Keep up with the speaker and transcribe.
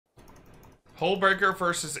Hullbreaker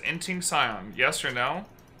versus Inting Scion. Yes or no?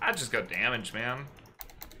 I just got damage, man.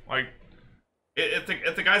 Like, if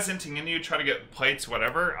the guy's inting in you, try to get plates,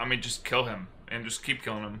 whatever, I mean, just kill him. And just keep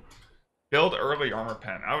killing him. Build early armor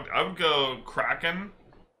pen. I would go Kraken.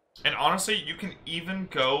 And honestly, you can even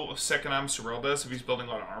go second Am Cerildas if he's building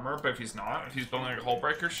a lot of armor. But if he's not, if he's building like a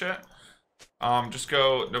Hullbreaker shit, just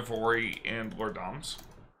go Navori and Lord Doms.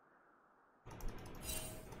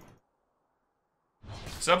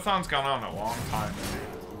 Subthon's gone on a long time.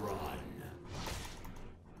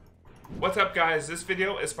 What's up, guys? This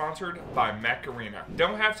video is sponsored by Mech Arena.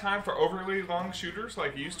 Don't have time for overly long shooters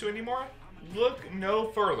like you used to anymore? Look no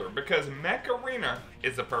further, because Mech Arena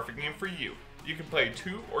is the perfect game for you. You can play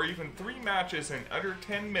 2 or even 3 matches in under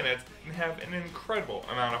 10 minutes and have an incredible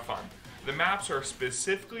amount of fun. The maps are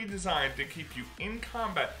specifically designed to keep you in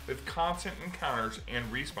combat with constant encounters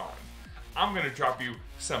and respawns. I'm going to drop you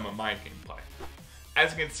some of my gameplay.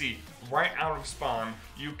 As you can see, right out of spawn,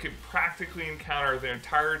 you can practically encounter the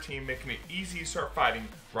entire team, making it easy to start fighting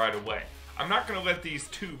right away. I'm not going to let these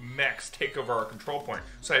 2 mechs take over our control point,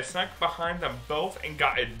 so I snuck behind them both and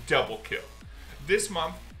got a double kill. This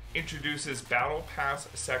month introduces Battle Pass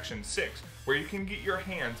Section 6, where you can get your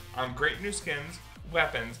hands on great new skins,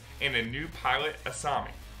 weapons, and a new pilot,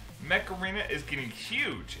 Asami. Mech Arena is getting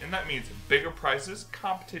huge, and that means bigger prizes,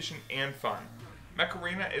 competition, and fun. Mech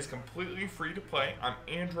Arena is completely free to play on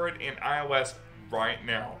Android and iOS right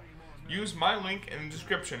now. Use my link in the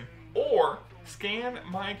description or scan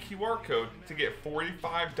my QR code to get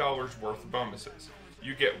 $45 worth of bonuses.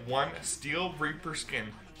 You get 1 Steel Reaper skin,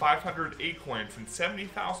 500 A-coins, and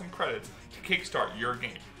 70,000 credits to kickstart your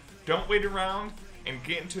game. Don't wait around and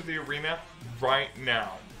get into the arena right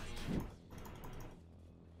now.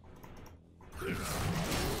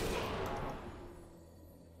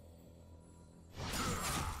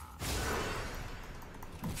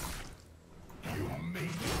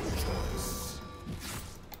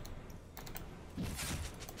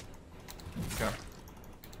 Okay.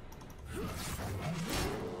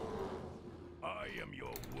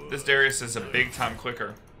 This Darius is a big time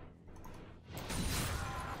clicker.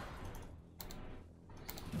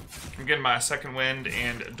 I'm getting my second wind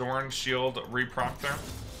and Doran shield reproc there.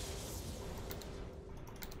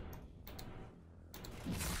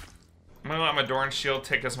 I'm gonna let my Doran shield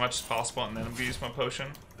take as much as possible, and then I'm gonna use my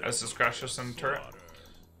potion as the scratch us in the turret.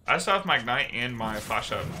 I still have my ignite and my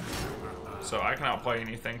flash up, so I can outplay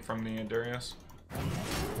anything from the Darius.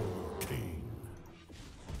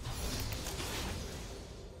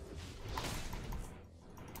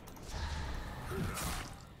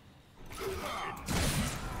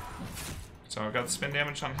 So I got the spin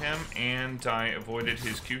damage on him, and I avoided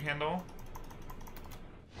his Q handle.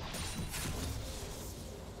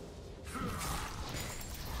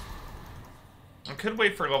 I could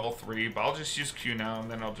wait for level 3, but I'll just use Q now,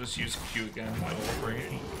 and then I'll just use Q again at level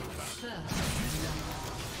 3.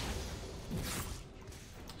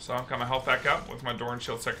 So I've got my health back up with my Doran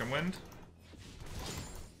Shield second wind.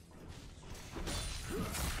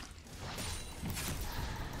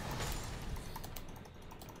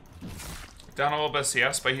 Down a little bit of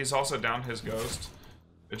CS, but he's also down his ghost,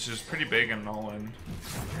 which is pretty big and all-in.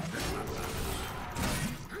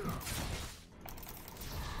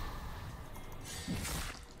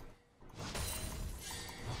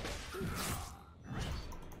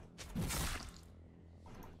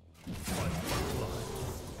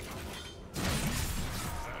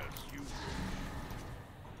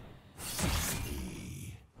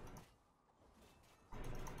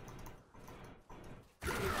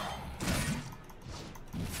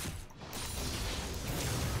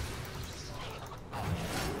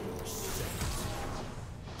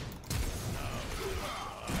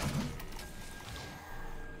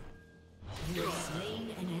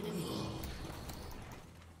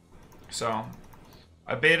 So,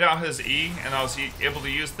 I baited out his E, and I was able to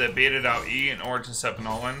use the baited out E in order to set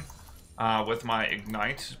Nolan with my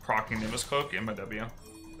Ignite, proccing Nimbus Cloak, and my W.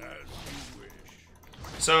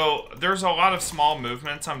 So, there's a lot of small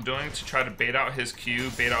movements I'm doing to try to bait out his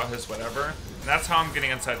Q, bait out his whatever, and that's how I'm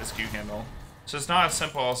getting inside this Q handle. So it's not as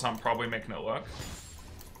simple as I'm probably making it look.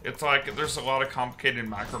 It's like, there's a lot of complicated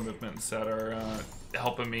macro movements that are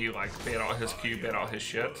helping me, like, bait out his Q, bait out his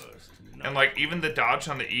shit. And, like, even the dodge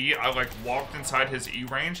on the E, I, like, walked inside his E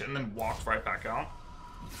range and then walked right back out.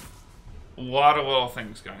 A lot of little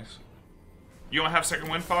things, guys. You don't have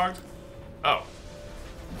second wind fogged? Oh.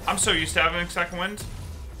 I'm so used to having second wind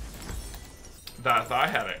that I thought I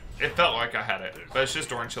had it. It felt like I had it, but it's just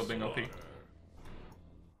Doran Shield being OP.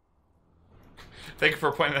 Thank you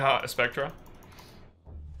for pointing it out, Spectra.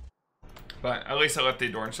 But at least I let the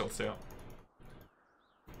Doran Shield stay out.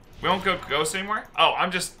 We won't go Ghost anymore? Oh,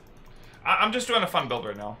 I'm just doing a fun build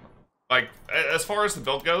right now. Like, as far as the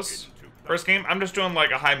build goes, first game, I'm just doing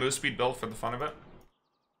like a high move speed build for the fun of it.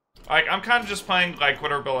 Like, I'm kind of just playing like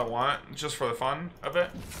whatever build I want, just for the fun of it.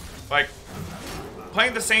 Like,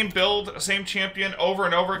 playing the same build, same champion over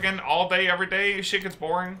and over again all day, every day, shit gets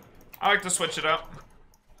boring. I like to switch it up.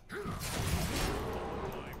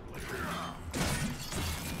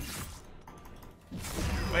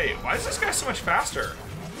 Wait, why is this guy so much faster?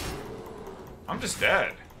 I'm just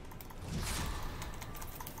dead.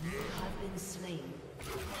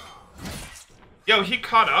 Yo, he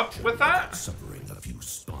caught up with that? Severing a few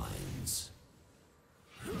spines.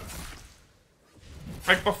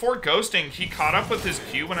 Like, before ghosting, he caught up with his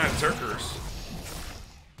Q when I had Zerkers.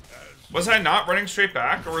 Was I not running straight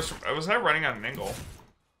back, or was I running on an angle?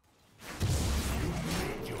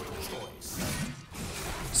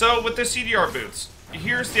 So, with the CDR boots,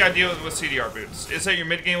 here's the idea with CDR boots, is that your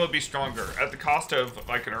mid game will be stronger at the cost of,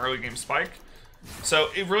 like, an early game spike. So,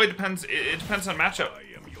 it really depends, it depends on matchup.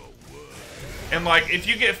 And, like, if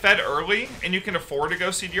you get fed early, and you can afford to go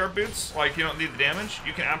CDR boots, like, you don't need the damage,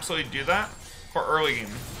 you can absolutely do that for early game.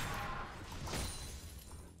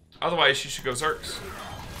 Otherwise, you should go Zerks.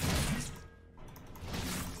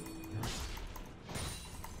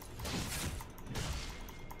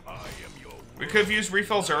 We could have used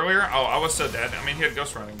refills earlier. Oh, I was so dead. I mean, he had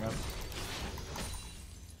Ghost running then.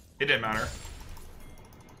 It didn't matter.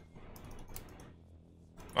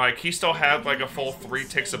 Like, he still had, like, a full 3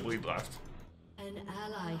 ticks of bleed left. An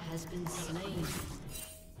ally has been slain.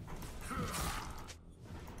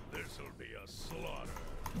 This'll be a slaughter.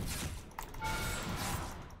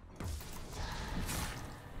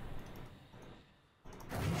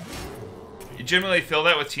 You generally feel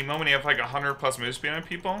that with Teemo when you have, like, 100 plus move speed on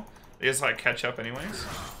people. They just, like, catch up anyways.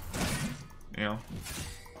 You know.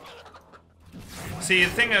 See, the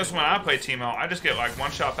thing is, when I play Teemo, I just get, like, one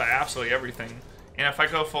shot by absolutely everything. And if I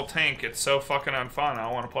go full tank, it's so fucking unfun, I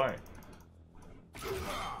don't want to play.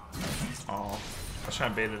 Oh, I was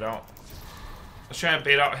trying to bait it out. I was trying to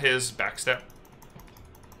bait out his backstep.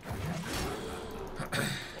 Follow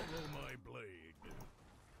my blade.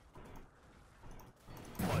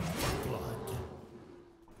 Blood for blood.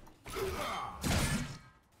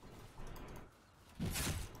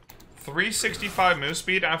 365 move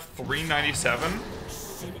speed, I have 397. An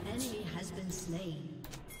enemy has been slain.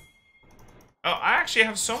 Oh, I actually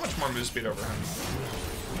have so much more move speed over him.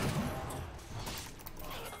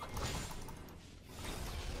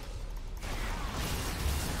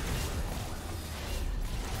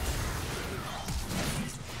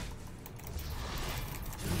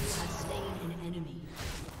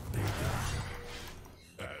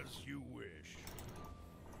 As you wish.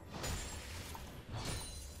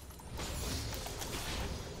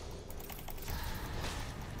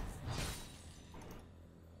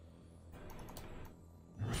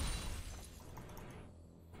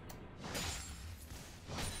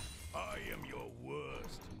 I am your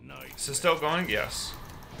worst nightmare. Is it still going? Yes.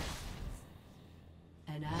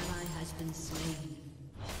 An ally has been slain.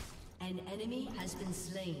 An enemy has been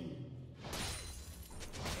slain.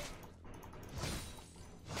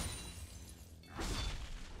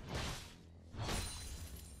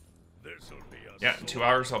 This'll be a Yeah, in 2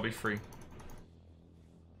 hours I'll be free.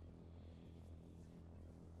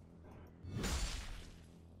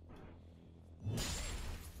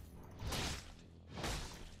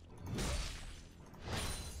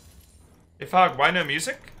 Hey Fog, why no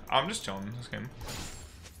music? Oh, I'm just chilling this game.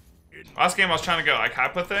 Last game I was trying to go like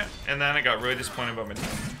hype with it, and then I got really disappointed about my team.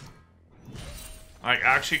 Like,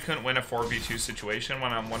 I actually couldn't win a 4v2 situation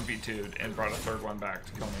when I'm 1v2'd and brought a third one back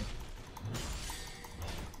to kill me.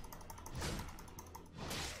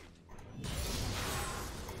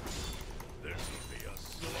 This'll be a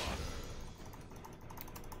slaughter.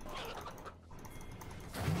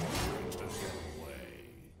 Get away.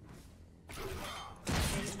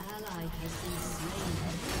 An ally has been slain.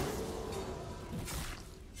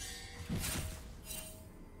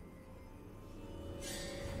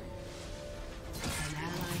 An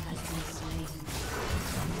ally has been slain.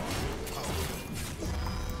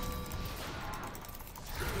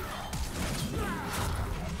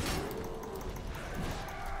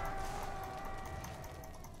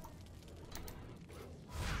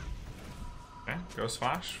 Okay, Ghost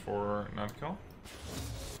Flash for not kill.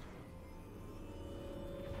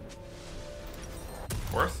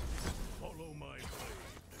 Worth. Follow my blade.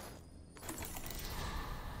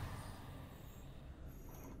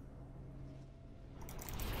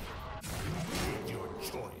 Your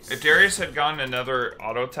choice. If Darius had gotten another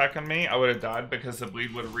auto attack on me, I would have died because the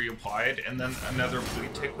bleed would have reapplied, and then another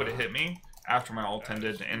bleed tick would have hit me after my ult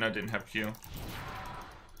ended, and I didn't have Q.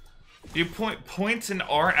 You put points in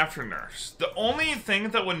R after nerfs. The only thing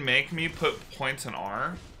that would make me put points in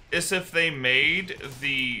R is if they made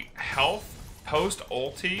the health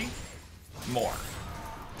post-ulti more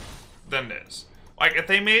than it is. Like, if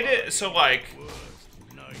they made it so, like,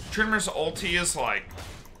 Tryndamere's ulti is, like,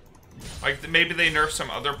 maybe they nerfed some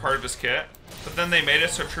other part of his kit, but then they made it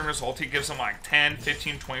so Tryndamere's ulti gives him, like, 10,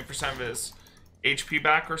 15, 20% of his HP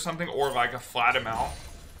back or something, or, like, a flat amount.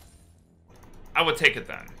 I would take it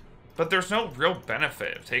then. But there's no real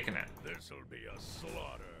benefit of taking it. This'll be a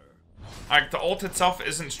slaughter. Like, the ult itself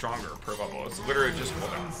isn't stronger per level. It's literally just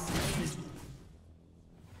cooldown.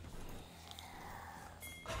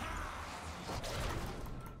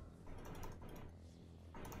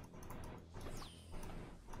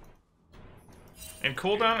 And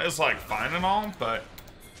cooldown is, like, fine and all, but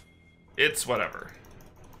it's whatever.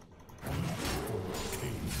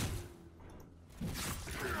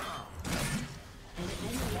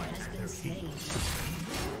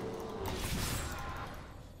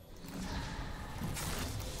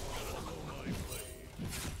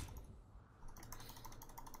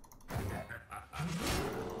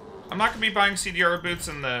 I'm not gonna be buying CDR boots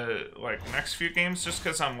in the next few games just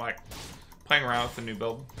because I'm playing around with the new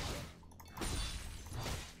build.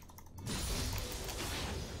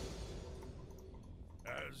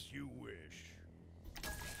 As you wish.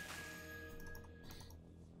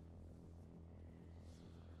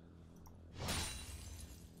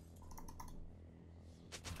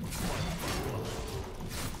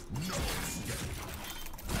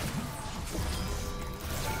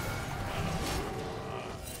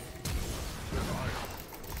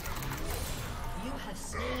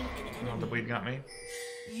 Oh, the bleed got me.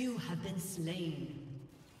 You have been slain.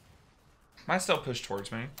 Might still push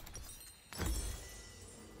towards me.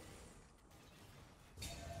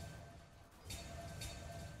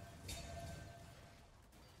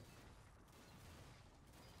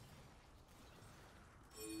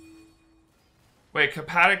 Wait,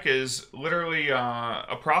 Kapatic is literally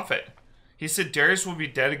a prophet. He said Darius will be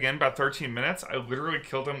dead again by 13 minutes. I literally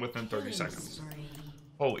killed him within 30 seconds.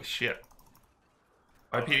 Holy shit.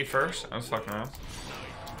 IPD first? I was fucking around.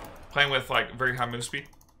 Playing with very high move speed.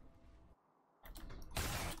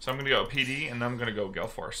 So I'm gonna go PD and then I'm gonna go Gale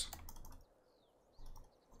Force.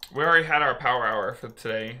 We already had our power hour for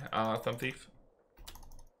today, Thumb Thief.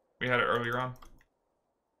 We had it earlier on.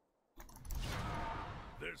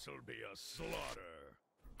 This'll be a slaughter.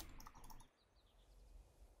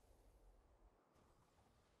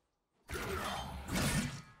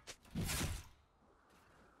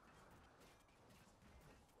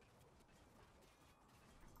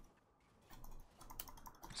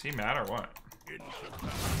 Is he mad or what?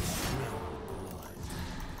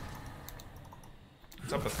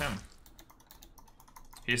 What's up with him?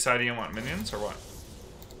 He decided he didn't want minions or what?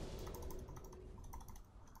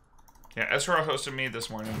 Yeah, Ezra hosted me this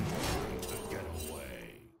morning. Get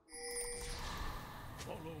away.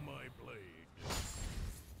 Follow my blade.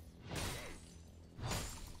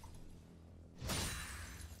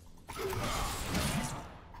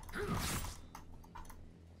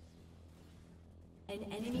 An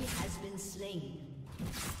enemy has been slain.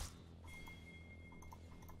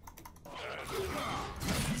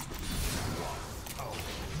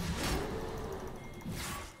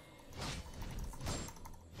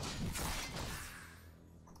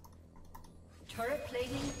 Turret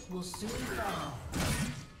plating will soon fall.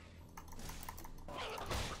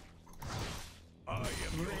 I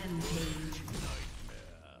am Rampage.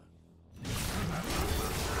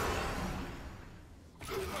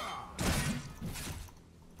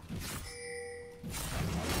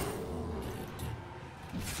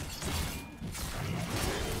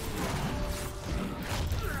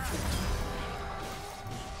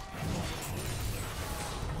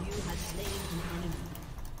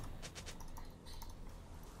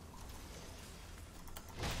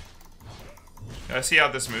 I see how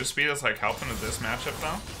this move speed is helping with this matchup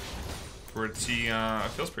though. Where it's it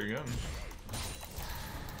feels pretty good.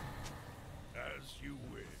 as you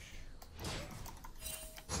wish.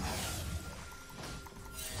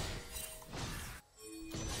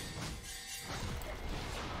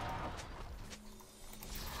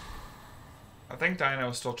 I think Dino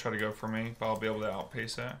will still try to go for me, but I'll be able to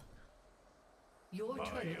outpace it. Your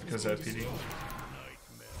turret Because has of been PD. destroyed.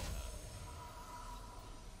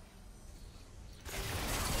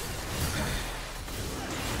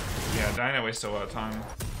 Yeah, Dino wasted a lot of time.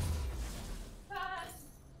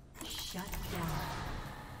 Shut down.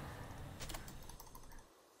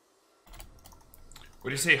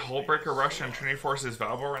 Would you say Hullbreaker Rush and Trinity Force is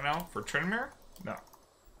valuable right now? For Tryndamere? No.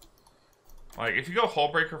 Like, if you go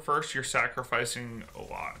Hullbreaker first, you're sacrificing a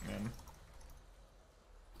lot, man.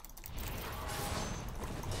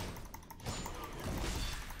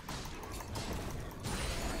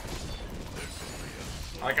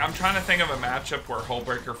 Like, I'm trying to think of a matchup where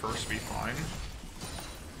Hullbreaker first be fine.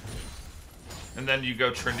 And then you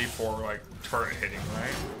go Trindy for, like, turret hitting,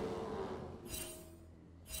 right?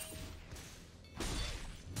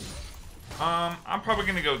 I'm probably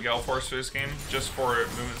gonna go Gale Force for this game, just for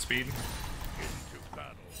movement speed. Into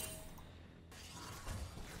battle.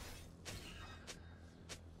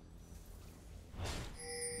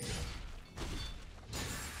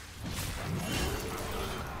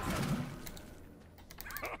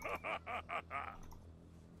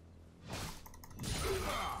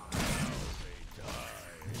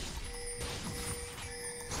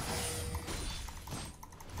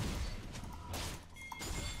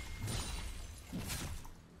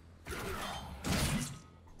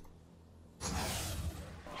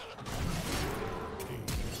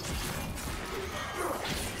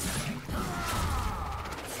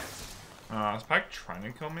 Is Pike trying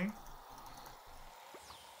to kill me?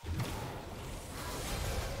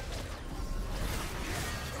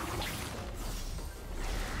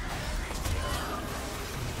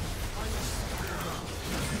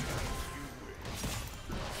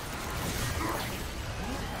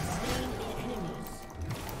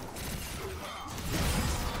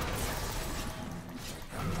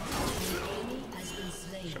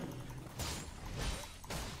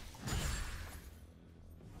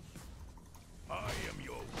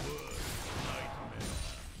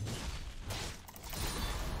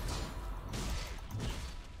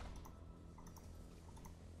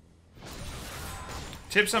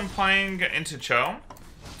 Tips on playing into Cho?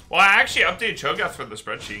 Well, I actually updated Cho'Gath for the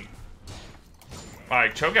spreadsheet.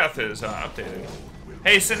 Like, Cho'Gath is updated.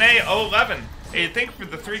 Hey, Sine011. Hey, thank you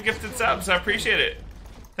for the 3 gifted subs. I appreciate it.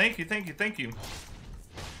 Thank you, thank you, thank you.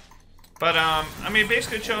 But, I mean,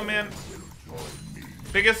 basically, Cho, man,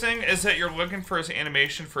 biggest thing is that you're looking for his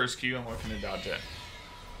animation for his Q and looking to dodge it.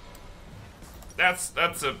 That's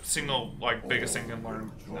a single, like, biggest thing to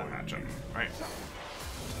learn in that matchup, right?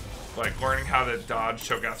 Like, learning how to dodge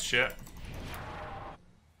Cho'Gath shit.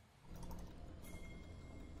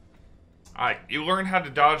 Alright, you learn how to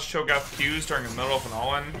dodge Cho'Gath Qs during the middle of an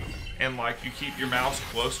all-in, and, like, you keep your mouse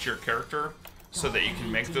close to your character so that you can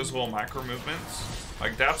make those little micro movements.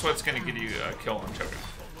 Like, that's what's gonna get you a kill on Cho'Gath.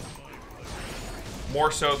 More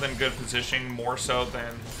so than good positioning, more so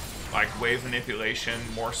than, like, wave manipulation,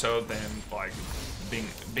 more so than, like,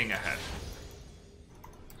 being ahead.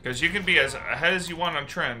 Because you can be as ahead as you want on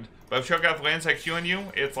trend, but if Cho'Gath lands that Q on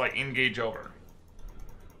you, it's like engage over.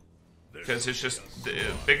 Because it's just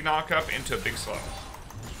a big knock up into a big slow.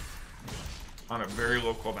 On a very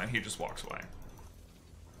low cooldown, he just walks away.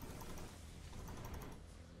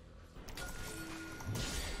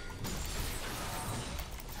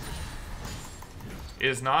 It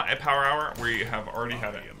is not a power hour where you have already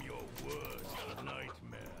had it.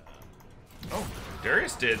 Oh,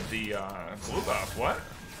 Darius did the blue buff. What?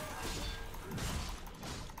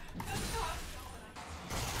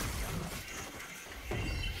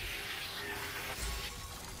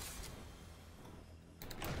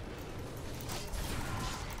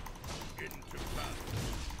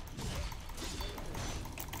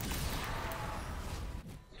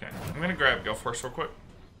 Okay, I'm gonna grab Gale Force real quick.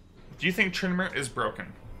 Do you think Tryndamere is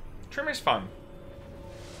broken? Tryndamere's fun.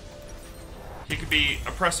 He could be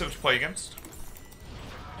oppressive to play against.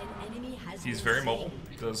 He's very mobile,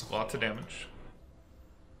 does lots of damage.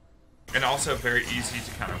 And also very easy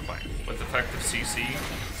to counterplay with effective CC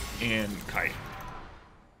and Kite.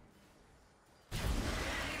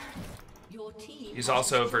 He's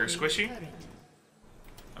also very squishy,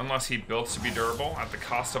 unless he builds to be durable at the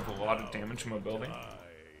cost of a lot of damage and mobility.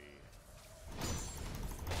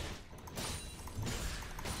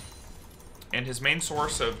 And his main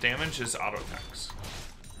source of damage is auto attacks.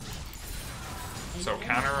 So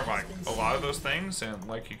counter like a lot of those things, and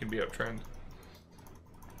like you can be uptrend.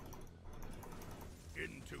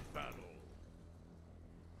 Into battle.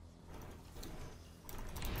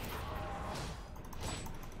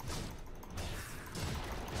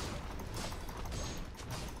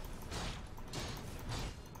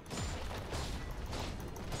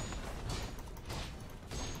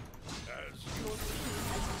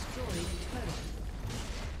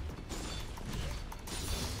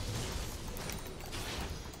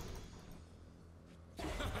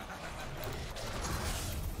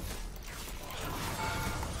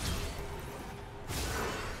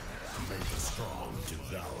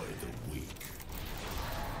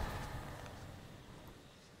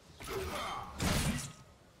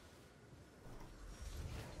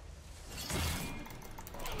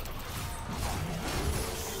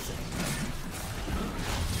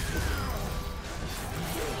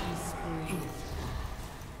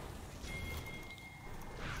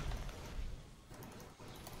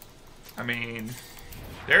 I mean,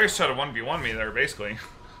 Darius tried to 1v1 me there, basically.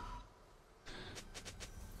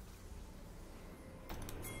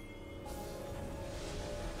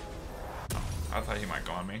 I thought he might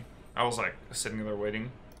go on me. I was like sitting there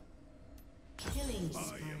waiting. Killing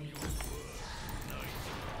spree.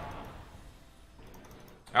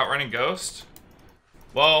 Outrunning Ghost?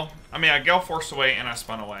 Well, I mean, I Gale Forced away and I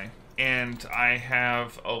spun away. And I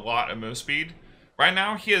have a lot of move speed. Right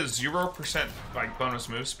now, he has 0% like bonus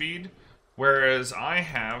move speed. Whereas I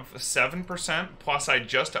have 7%, plus I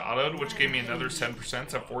just autoed, which gave me another 7%,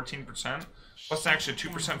 so 14%. Plus an extra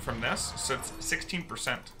 2% from this, so it's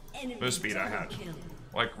 16% move speed I had.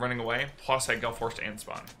 Like, running away, plus I Gale Forced and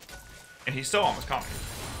spun. And he still almost caught me.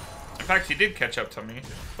 In fact, he did catch up to me,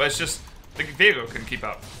 but it's just, the vehicle couldn't keep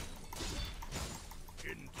up.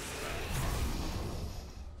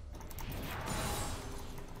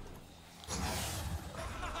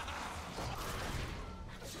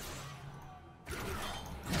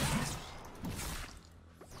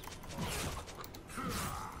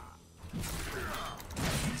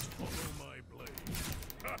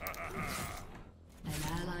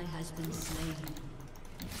 Been slain.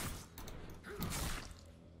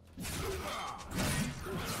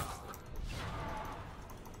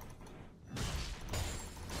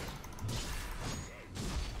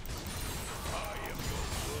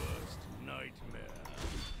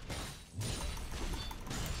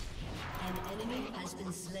 An enemy has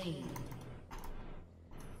been slain.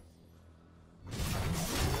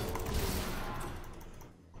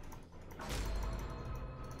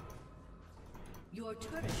 Your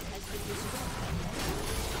turret has been destroyed.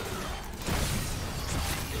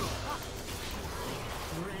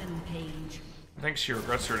 Rampage. I think she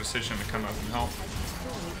regrets her decision to come up and help.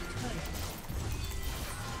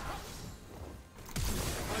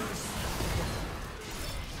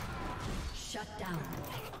 Shut down.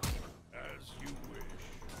 As you wish.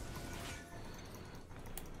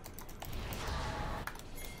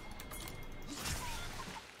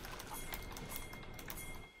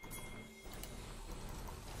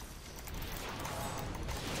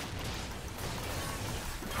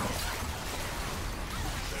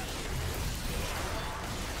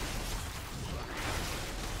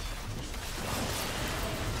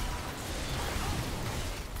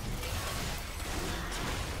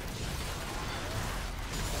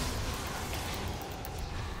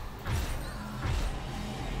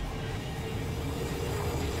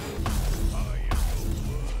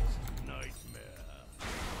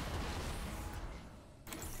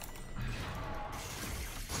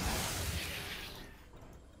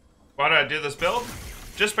 Why did I do this build?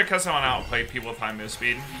 Just because I want to outplay people with high move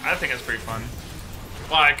speed. I think it's pretty fun.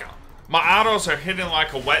 Like, my autos are hitting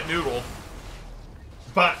like a wet noodle.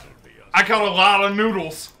 But I got a lot of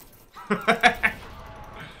noodles.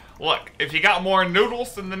 Look, if you got more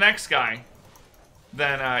noodles than the next guy,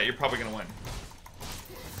 then you're probably going to win.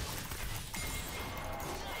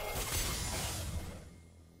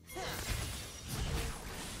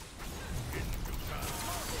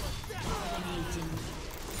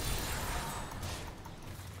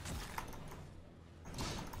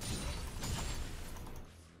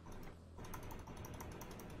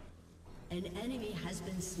 An enemy has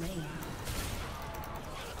been slain.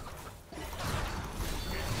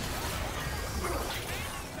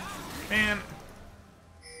 Man.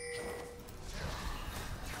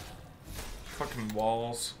 Fucking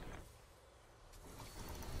walls.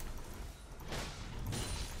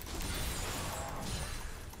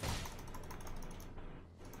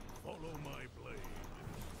 Follow my blade.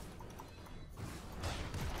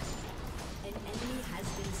 An enemy has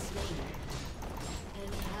been slain. An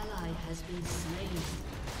ally has been slain.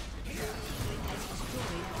 Your team has destroyed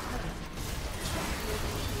a turret. Your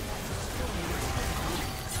team has destroyed a turret.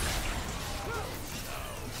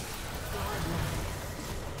 Godlike.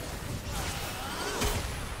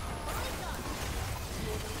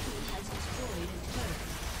 Your team has destroyed a turret.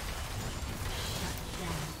 Shut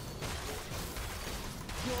down.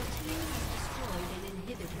 Your team has destroyed an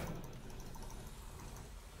inhibitor.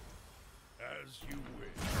 As you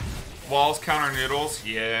wish. Walls counter noodles?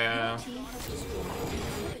 Yeah. Your team has destroyed an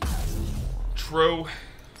inhibitor. True.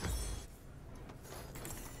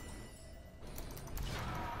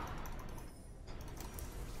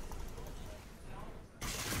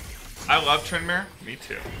 I love Tryndamere. Me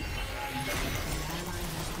too.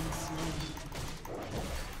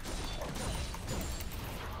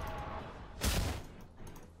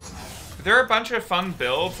 There are a bunch of fun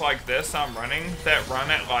builds like this I'm running that run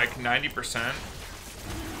at like 90%.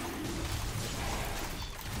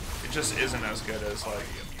 It just isn't as good as like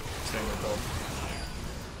standard build.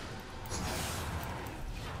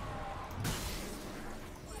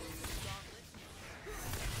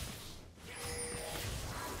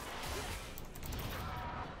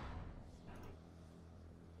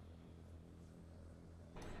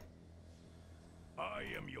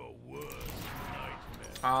 am your worst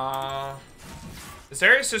nightmare.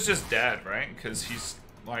 Zarius is just dead, right? Because he's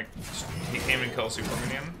like, he came and killed Super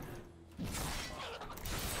Minion.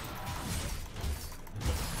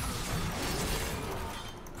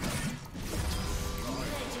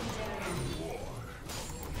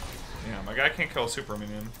 Yeah, my guy can't kill Super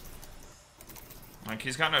Minion. Like,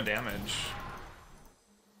 he's got no damage.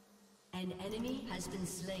 An enemy has been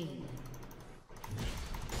slain.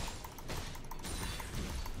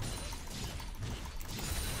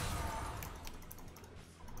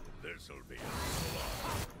 This'll be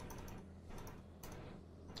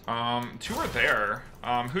a Two are there.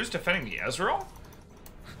 Who's defending the Ezreal?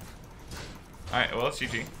 Alright, well, it's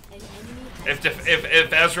GG. An enemy has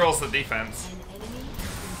If Ezreal's the defense. An enemy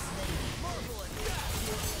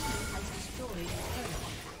has destroyed a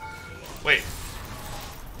turret. Wait.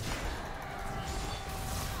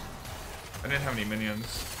 I didn't have any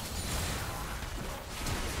minions.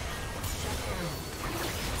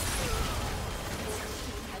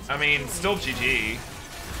 I mean, still GG.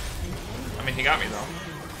 I mean, he got me though.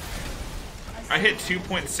 I hit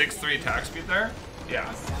 2.63 attack speed there. Yeah,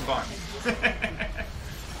 I'm fine.